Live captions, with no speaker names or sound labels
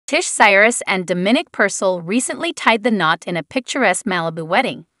Tish Cyrus and Dominic Purcell recently tied the knot in a picturesque Malibu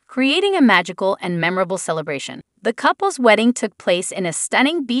wedding, creating a magical and memorable celebration. The couple's wedding took place in a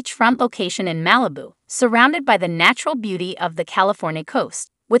stunning beachfront location in Malibu, surrounded by the natural beauty of the California coast.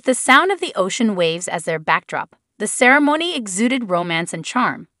 With the sound of the ocean waves as their backdrop, the ceremony exuded romance and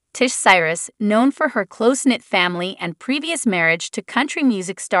charm. Tish Cyrus, known for her close-knit family and previous marriage to country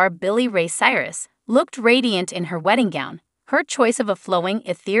music star Billy Ray Cyrus, looked radiant in her wedding gown. Her choice of a flowing,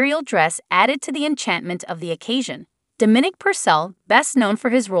 ethereal dress added to the enchantment of the occasion. Dominic Purcell, best known for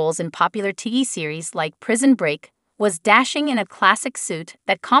his roles in popular TV series like Prison Break, was dashing in a classic suit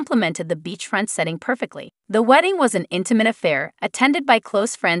that complemented the beachfront setting perfectly. The wedding was an intimate affair, attended by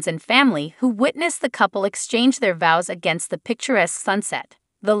close friends and family who witnessed the couple exchange their vows against the picturesque sunset.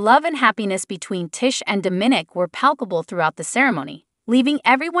 The love and happiness between Tish and Dominic were palpable throughout the ceremony, leaving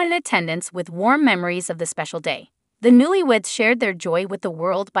everyone in attendance with warm memories of the special day. The newlyweds shared their joy with the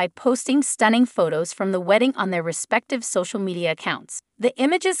world by posting stunning photos from the wedding on their respective social media accounts. The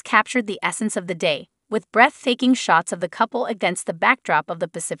images captured the essence of the day, with breathtaking shots of the couple against the backdrop of the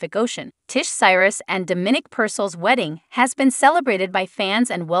Pacific Ocean. Tish Cyrus and Dominic Purcell's wedding has been celebrated by fans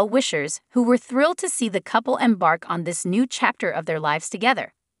and well-wishers who were thrilled to see the couple embark on this new chapter of their lives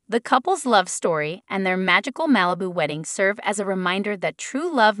together. The couple's love story and their magical Malibu wedding serve as a reminder that true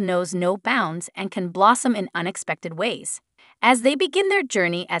love knows no bounds and can blossom in unexpected ways. As they begin their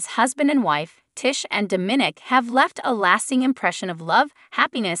journey as husband and wife, Tish and Dominic have left a lasting impression of love,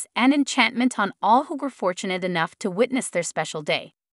 happiness, and enchantment on all who were fortunate enough to witness their special day.